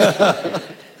 sorry.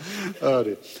 Oh,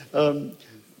 dear.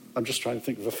 I'm just trying to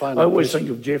think of a final... I always think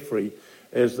of Geoffrey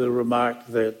as the remark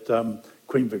that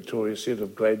Queen Victoria said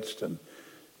of Gladstone.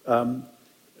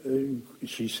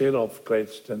 She said of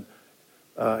Gladstone,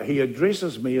 he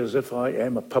addresses me as if I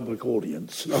am a public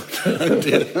audience.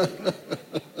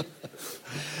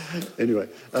 Anyway,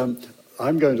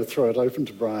 I'm going to throw it open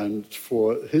to Brian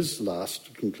for his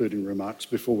last concluding remarks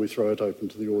before we throw it open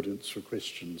to the audience for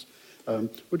questions.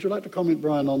 Would you like to comment,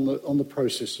 Brian, on the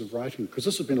process of writing? Because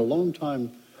this has been a long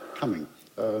time coming.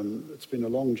 It's been a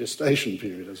long gestation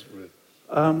period, as it were.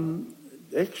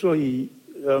 Actually,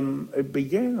 it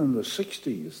began in the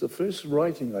 60s. The first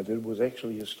writing I did was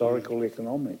actually historical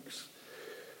economics.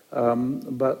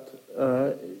 But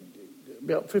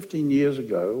about 15 years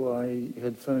ago, I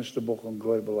had finished a book on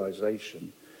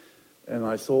globalisation, and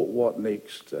I thought, what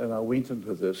next? And I went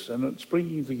into this, and it's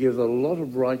bringing together a lot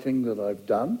of writing that I've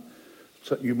done.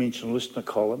 So you mentioned listener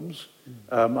columns.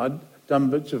 I'd done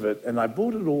bits of it, and I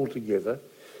brought it all together,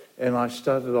 and I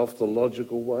started off the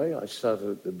logical way. I started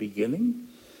at the beginning,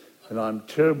 and I'm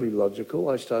terribly logical.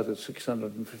 I started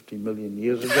 650 million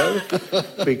years ago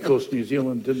because New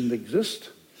Zealand didn't exist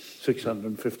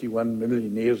 651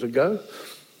 million years ago,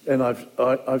 and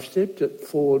I've stepped it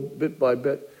forward bit by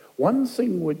bit. One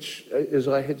thing which is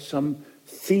I had some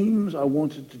themes I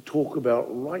wanted to talk about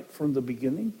right from the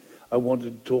beginning. I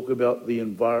wanted to talk about the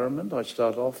environment. I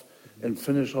start off and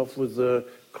finish off with the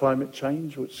climate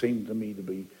change, which seemed to me to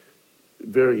be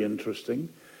very interesting.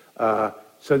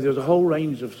 So there's a whole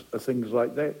range of things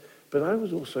like that. But I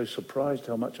was also surprised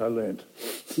how much I learned.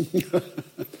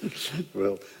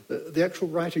 Well, the actual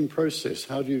writing process,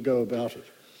 how do you go about it?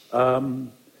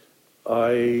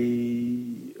 I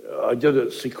did it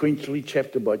sequentially,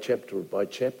 chapter by chapter by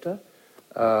chapter.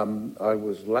 I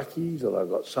was lucky that I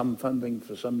got some funding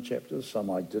for some chapters, some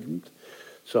I didn't.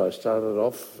 So I started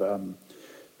off, I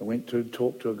went to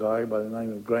talk to a guy by the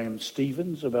name of Graham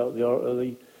Stevens about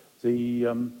the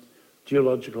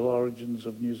geological origins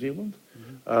of New Zealand.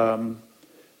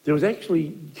 There was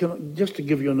actually, just to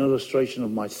give you an illustration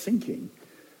of my thinking,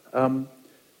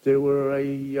 there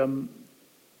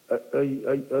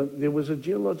was a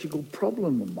geological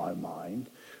problem in my mind,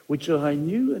 which I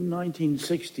knew in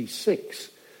 1966,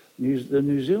 the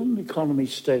New Zealand economy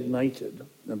stagnated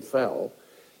and fell,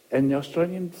 and the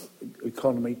Australian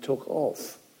economy took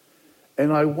off.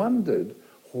 And I wondered,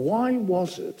 why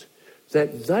was it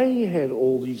that they had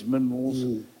all these minerals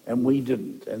and we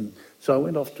didn't? And so I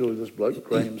went off to this bloke,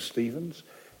 Graham Stevens,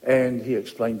 and he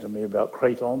explained to me about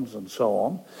cratons and so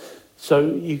on. So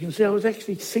you can see I was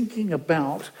actually thinking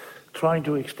about trying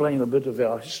to explain a bit of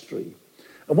our history.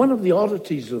 And one of the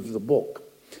oddities of the book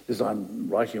is I'm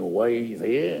writing away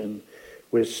there, and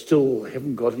we still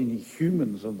haven't got any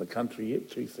humans in the country yet,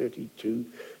 232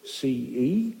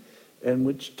 CE, and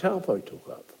which Taupo took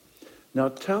up. Now,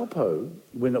 Taupo,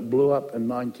 when it blew up in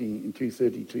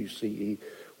 232 CE,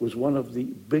 was one of the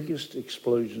biggest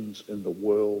explosions in the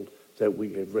world that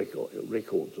we have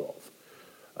records of.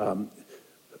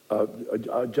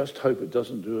 I just hope it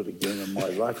doesn't do it again in my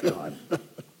lifetime.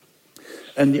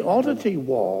 And the oddity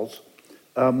was,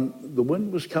 the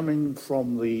wind was coming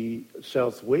from the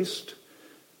southwest,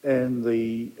 and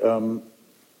the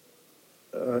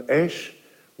ash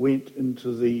went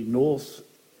into the north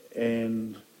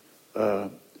and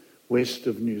west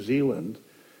of New Zealand,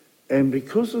 And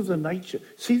because of the nature,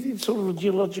 see the sort of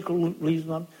geological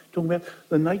reason I'm talking about?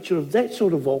 The nature of that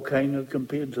sort of volcano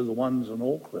compared to the ones in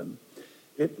Auckland,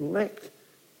 it lacked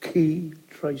key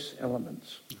trace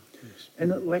elements.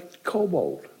 And it lacked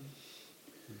cobalt.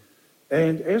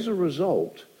 And as a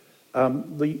result,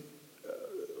 the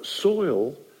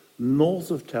soil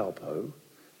north of Taupo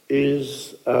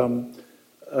is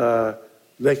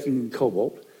lacking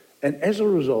cobalt. And as a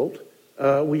result,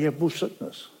 we have bush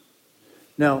sickness.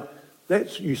 Now,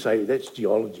 you say that's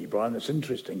geology, Brian, that's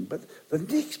interesting. But the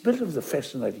next bit of the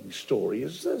fascinating story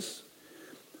is this.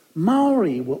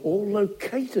 Māori were all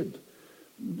located,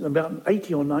 about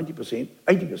 80 or 90%,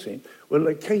 80% were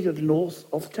located north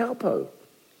of Taupo.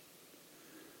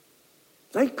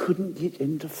 They couldn't get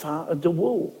into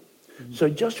wool. Mm-hmm. So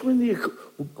just when the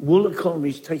wool economy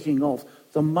is taking off,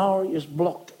 the Māori is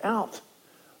blocked out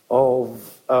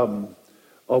of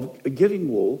getting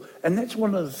wool, and that's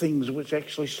one of the things which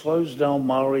actually slows down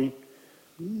Māori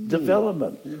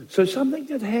development. Yeah. So something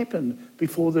that happened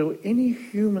before there were any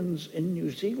humans in New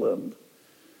Zealand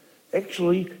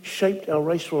actually shaped our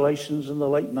race relations in the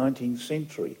late 19th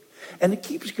century. And it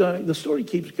keeps going, the story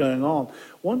keeps going on.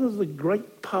 One of the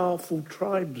great powerful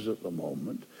tribes at the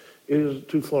moment is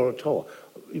Tuwharetoa.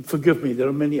 Forgive me, there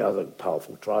are many other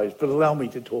powerful tribes, but allow me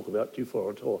to talk about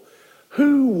Tuwharetoa,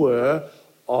 who were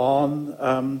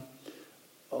on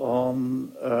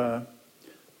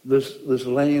this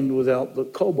land without the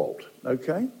cobalt,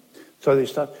 okay? So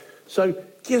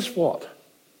guess what?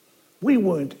 We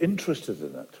weren't interested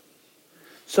in it.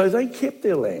 So they kept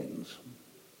their lands.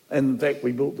 And in fact,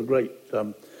 we built the great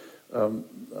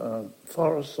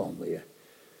forests on there.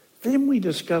 Then we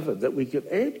discovered that we could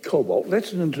add cobalt.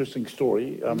 That's an interesting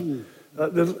story.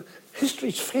 The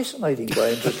history's fascinating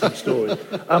by interesting stories.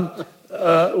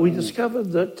 We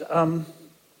discovered that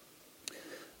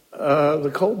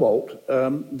the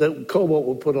cobalt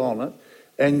would put on it,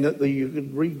 and that you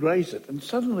could regraze it. And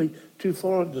suddenly,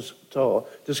 Tuwharetoa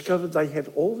discovered they had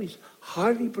all these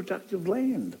highly productive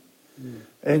land.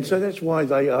 And so that's why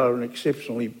they are an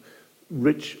exceptionally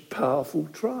rich, powerful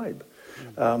tribe.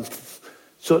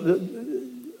 So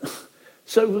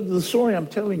the story I'm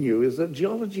telling you is that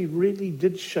geology really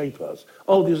did shape us.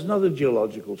 Oh, there's another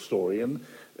geological story, and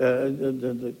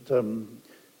that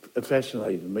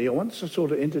fascinated me. I once a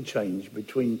sort of interchange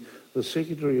between the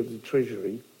Secretary of the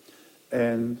Treasury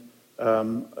and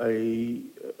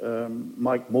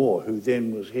Mike Moore, who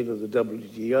then was head of the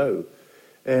WTO.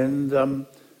 And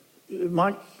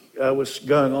Mike was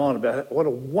going on about what a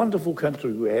wonderful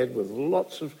country we had with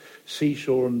lots of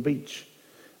seashore and beach.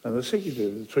 And the Secretary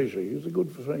of the Treasury, who is a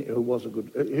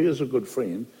good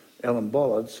friend, Alan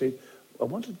Bollard, said, I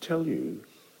want to tell you,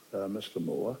 Mr.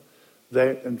 Moore,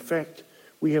 that in fact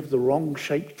we have the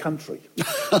wrong-shaped country.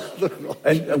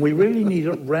 and we really need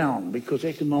it round because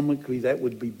economically that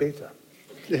would be better.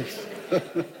 Yes.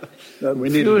 We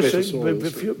need better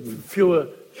soils. Fewer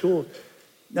shore.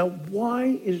 Now, why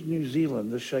is New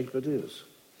Zealand the shape it is?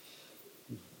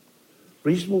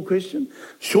 Reasonable question?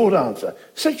 Short answer.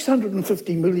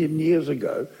 650 million years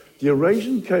ago, the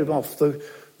Eurasian came off the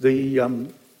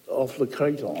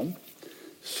Craton,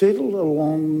 settled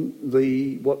along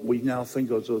what we now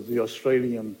think of as the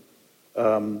Australian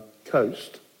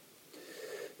coast,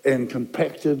 and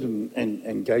compacted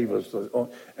and gave us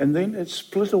and then it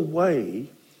split away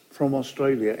from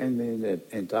Australia and then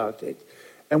Antarctic.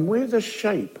 And we're the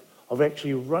shape of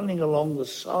actually running along the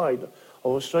side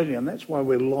of Australia, and that's why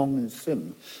we're long and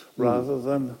thin rather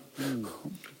than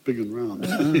big and round.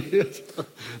 Yes.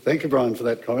 Thank you, Brian, for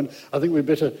that comment. I think we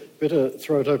better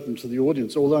throw it open to the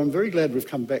audience, although I'm very glad we've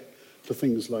come back to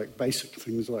basic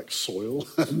things like soil.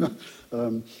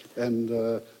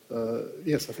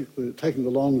 Yes, I think taking the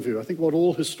long view, I think what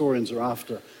all historians are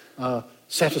after are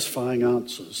satisfying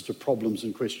answers to problems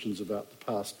and questions about the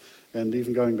past. And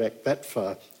even going back that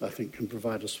far, I think, can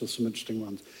provide us with some interesting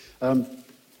ones.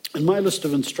 In my list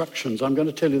of instructions, I'm going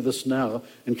to tell you this now,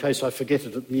 in case I forget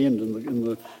it at the end in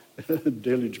the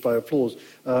deluge by applause.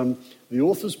 The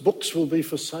author's books will be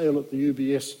for sale at the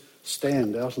UBS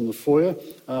stand out in the foyer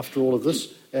after all of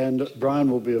this, and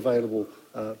Brian will be available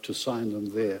to sign them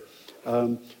there.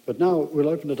 But now we'll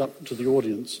open it up to the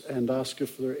audience and ask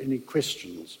if there are any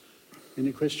questions.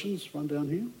 Any questions? One down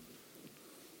here.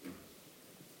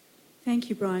 Thank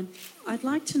you, Brian. I'd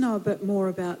like to know a bit more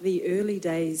about the early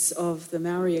days of the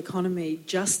Māori economy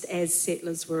just as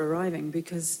settlers were arriving,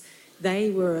 because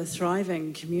they were a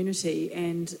thriving community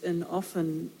and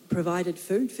often provided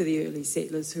food for the early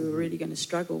settlers who were really going to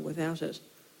struggle without it.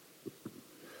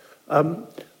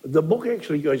 The book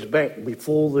actually goes back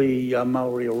before the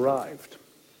Māori arrived,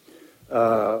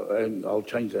 and I'll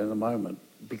change that in a moment.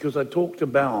 because I talked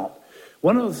about,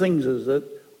 one of the things is that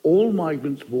all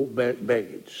migrants brought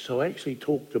baggage. So I actually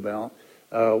talked about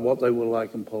what they were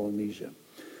like in Polynesia.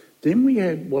 Then we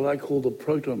had what I call the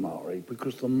proto-Māori,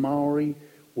 because the Māori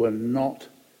were not,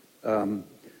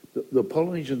 the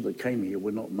Polynesians that came here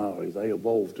were not Māori, they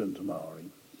evolved into Māori.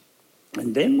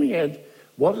 And then we had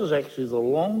what is actually the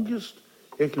longest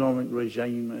economic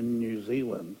regime in New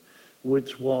Zealand,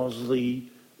 which was the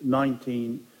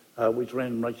which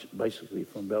ran basically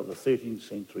from about the 13th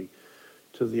century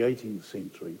to the 18th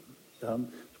century.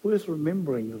 It's worth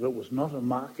remembering that it was not a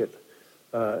market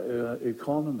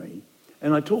economy.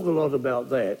 And I talk a lot about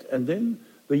that. And then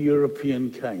the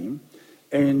European came,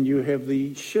 and you have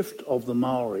the shift of the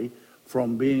Māori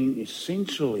from being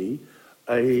essentially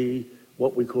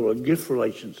what we call a gift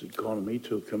relations economy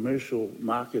to a commercial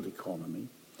market economy.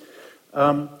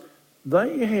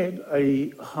 They had a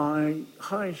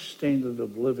high standard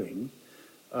of living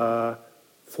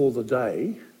for the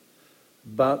day,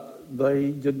 but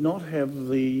they did not have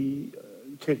the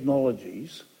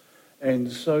technologies,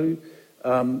 and so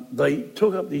they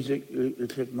took up these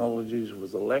technologies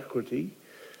with alacrity.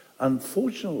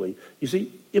 Unfortunately, you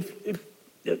see, if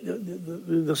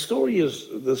the story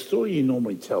you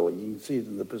normally tell, and you can see it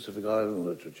in the Pacific Island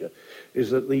literature,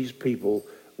 is that these people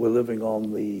were living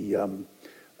on in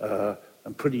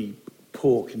pretty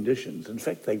poor conditions. In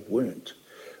fact, they weren't.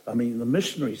 I mean, the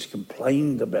missionaries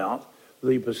complained about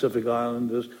the Pacific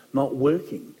Islanders not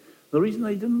working. The reason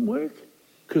they didn't work,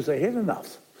 because they had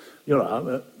enough.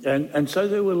 And so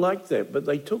they were like that, but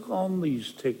they took on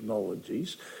these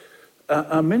technologies.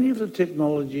 Many of the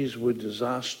technologies were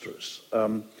disastrous.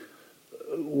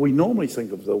 We normally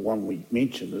think of the one we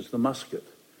mentioned as the musket,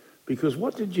 because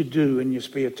what did you do in your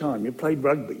spare time? You played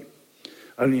rugby.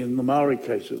 Only in the Maori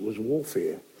case, it was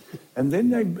warfare. And then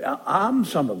they armed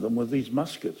some of them with these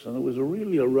muskets, and it was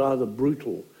really a rather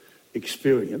brutal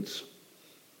experience.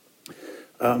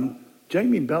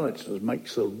 Jamie Ballester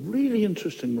makes a really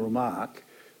interesting remark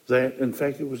that, in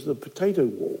fact, it was the potato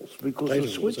wars, because the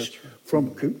switch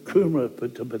from kuma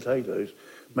to potatoes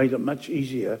made it much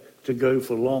easier to go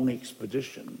for long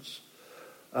expeditions.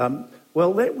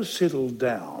 Well, that was settled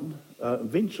down.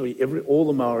 Eventually, all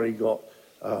the Maori got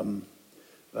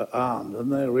armed,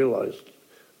 and they realised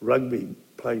rugby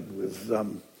played with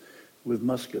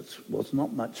muskets was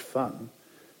not much fun.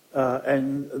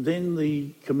 And then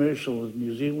the commercial of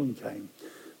New Zealand came.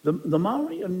 The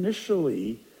Māori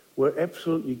initially were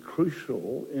absolutely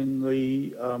crucial in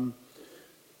the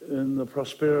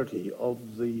prosperity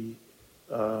of the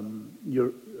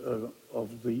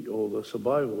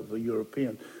survival of the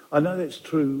European. I know that's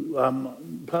true.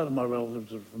 Part of my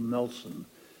relatives are from Nelson,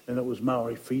 and it was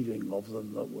Maori feeding of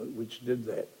them which did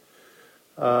that.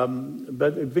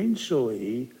 But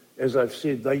eventually, as I've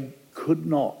said, they could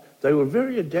not. They were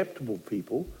very adaptable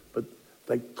people, but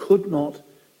they could not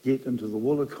get into the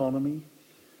wool economy.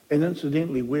 And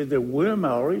incidentally, where there were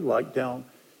Maori, like down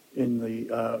in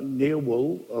the near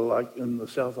wool, like in the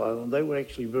South Island, they were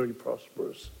actually very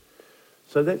prosperous.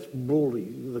 So that's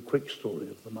broadly the quick story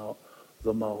of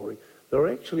the Maori. There are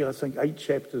actually, I think, 8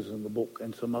 chapters in the book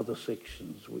and some other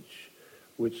sections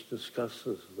which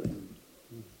discusses them.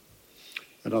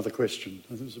 Another question.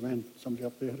 There's a man, somebody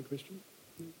up there had a question?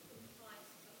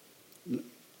 No.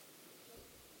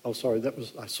 Oh, sorry,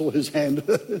 I saw his hand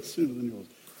sooner than yours.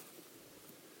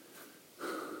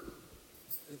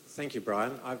 Thank you,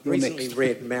 Brian. I've recently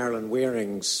read Marilyn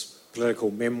Waring's political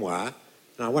memoir,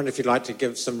 and I wonder if you'd like to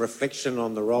give some reflection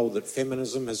on the role that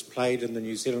feminism has played in the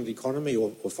New Zealand economy,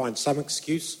 or find some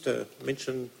excuse to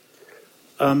mention.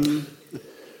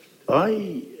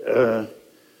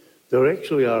 There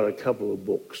actually are a couple of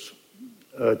books,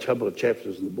 a couple of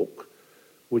chapters in the book,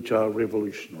 which are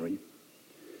revolutionary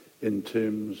in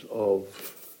terms of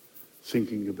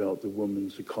thinking about the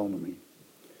women's economy.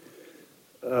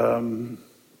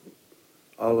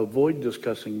 I'll avoid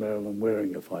discussing Marilyn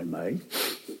Waring, if I may,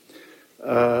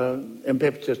 and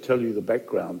perhaps just tell you the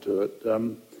background to it.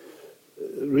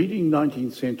 Reading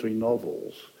 19th century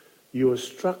novels, you are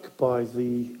struck by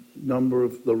the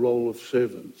role of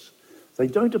servants. They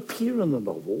don't appear in the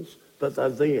novels, but they're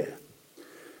there.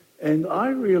 And I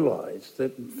realised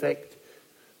that, in fact,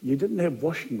 you didn't have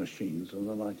washing machines in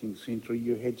the 19th century,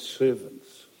 you had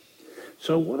servants.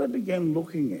 So what I began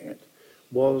looking at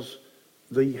was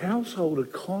the household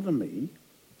economy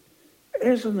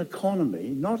as an economy,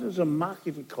 not as a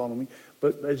market economy,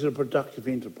 but as a productive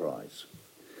enterprise.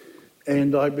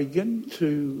 And I begin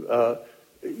to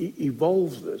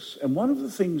evolve this. And one of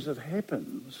the things that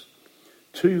happens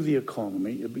to the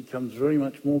economy, it becomes very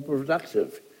much more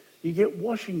productive. You get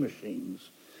washing machines.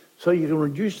 So you can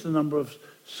reduce the number of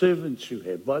servants you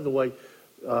have. By the way,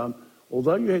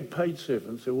 although you had paid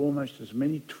servants, there were almost as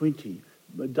many, 20,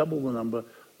 double the number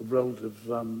of relative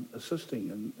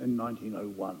assisting in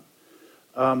 1901.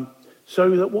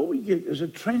 So that what we get is a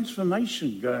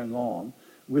transformation going on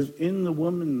within the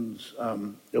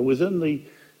within the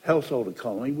household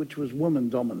economy, which was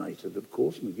women-dominated, of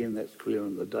course, and again, that's clear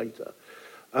in the data.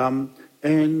 And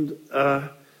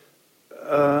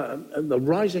the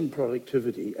rising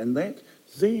productivity, and that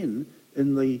then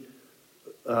in the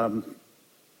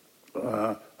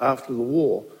after the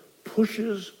war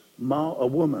pushes a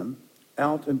woman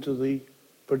out into the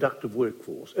productive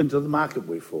workforce, into the market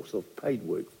workforce, the paid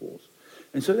workforce.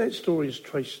 And so that story is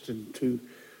traced in two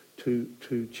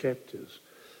chapters.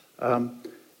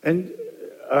 And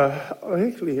I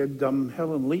actually had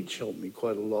Helen Leach help me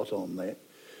quite a lot on that.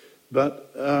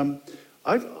 But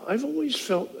I've always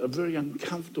felt a very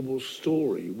uncomfortable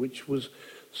story, which was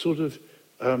sort of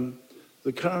the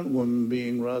current women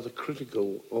being rather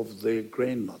critical of their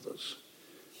grandmothers.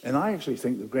 And I actually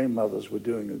think the grandmothers were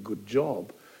doing a good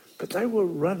job, but they were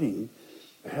running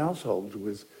households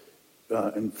with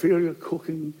inferior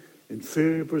cooking,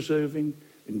 inferior preserving,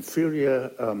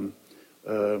 inferior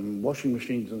washing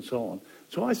machines and so on.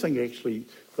 So I think actually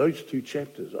those two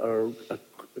chapters are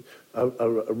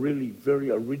really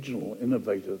very original,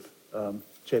 innovative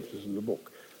chapters in the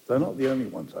book. They're not the only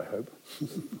ones, I hope.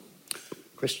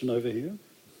 Question over here.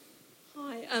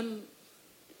 Hi, I'm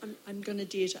going to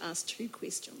dare to ask two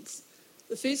questions.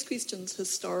 The first question's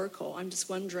historical. I'm just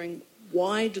wondering,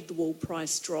 why did the wool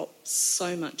price drop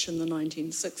so much in the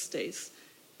 1960s?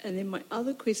 And then my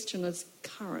other question is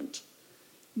current.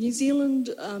 New Zealand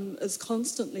is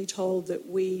constantly told that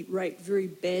we rate very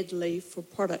badly for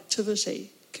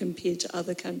productivity compared to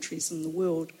other countries in the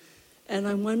world. And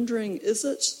I'm wondering, is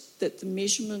it that the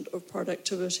measurement of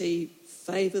productivity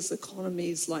favours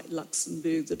economies like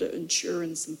Luxembourg that are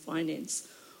insurance and finance?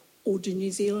 Or do New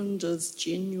Zealanders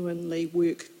genuinely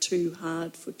work too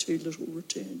hard for too little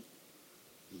return?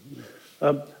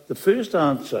 The first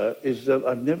answer is that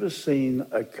I've never seen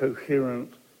a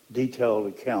coherent, detailed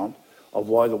account of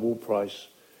why the wool price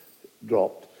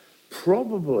dropped.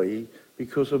 Probably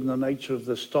because of the nature of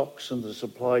the stocks and the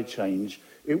supply chains.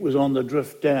 It was on the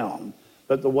drift down,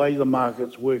 but the way the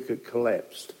markets work, it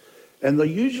collapsed. And the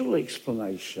usual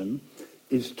explanation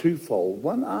is twofold.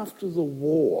 One, after the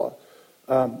war,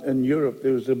 in Europe,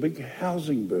 there was a big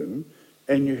housing boom,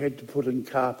 and you had to put in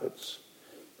carpets,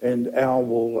 and our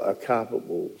wool are carpet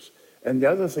wools. And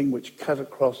the other thing which cut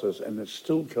across us, and is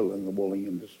still killing the wool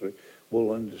industry,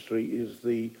 is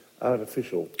the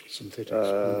artificial synthetics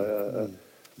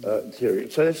theory.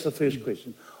 So that's the first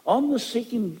question. On the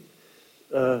second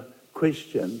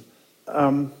question,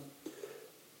 I've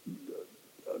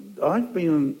been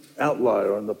an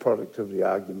outlier on the productivity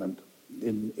argument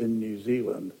in New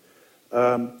Zealand.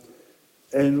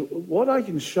 And what I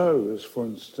can show is, for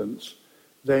instance,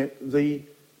 that the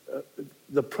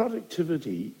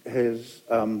productivity has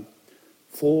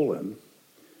fallen.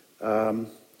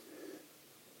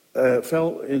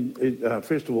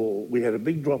 First of all, we had a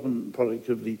big drop in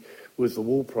productivity with the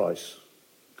wool price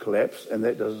collapse, and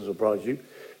that doesn't surprise you.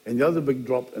 And the other big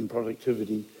drop in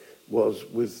productivity was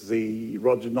with the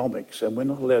Rogernomics, and we're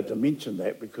not allowed to mention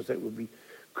that because that would be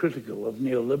critical of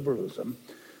neoliberalism.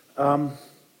 On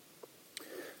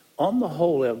the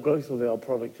whole, our growth of our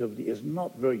productivity is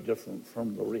not very different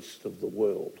from the rest of the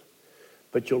world.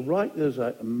 But you're right, there's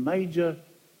a major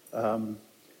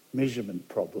measurement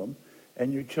problem,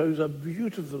 and you chose a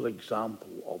beautiful example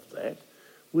of that,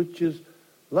 which is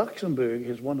Luxembourg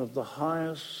has one of the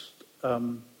highest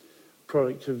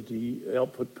productivity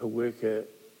output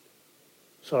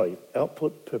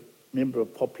per member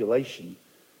of population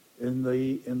in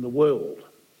the world.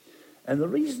 And the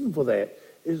reason for that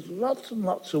is lots and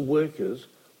lots of workers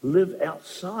live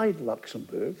outside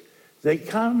Luxembourg. They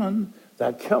come in,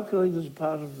 they're calculated as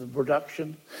part of the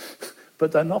production,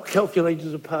 but they're not calculated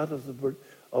as a part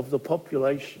of the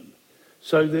population.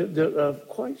 So there are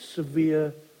quite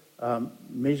severe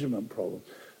measurement problems.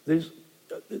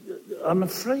 I'm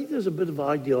afraid there's a bit of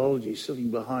ideology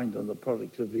sitting behind on the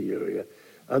productivity area.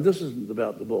 This isn't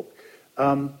about the book,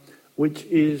 which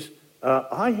is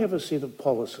I have a set of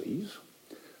policies.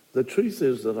 The truth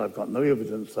is that I've got no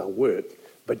evidence they'll work,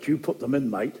 but you put them in,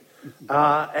 mate,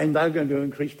 and they're going to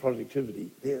increase productivity.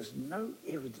 There's no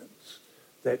evidence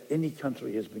that any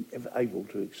country has been ever able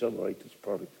to accelerate its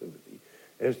productivity,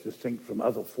 as distinct from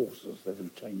other forces that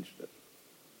have changed it.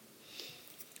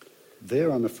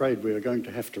 There, I'm afraid we are going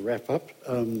to have to wrap up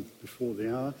before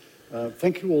the hour.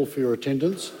 Thank you all for your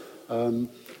attendance. As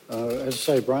I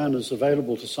say, Brian is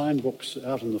available to sign books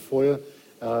out in the foyer,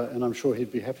 and I'm sure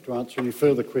he'd be happy to answer any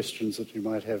further questions that you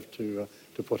might have to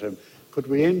put him. Could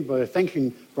we end by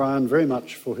thanking Brian very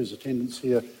much for his attendance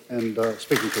here and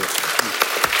speaking to us?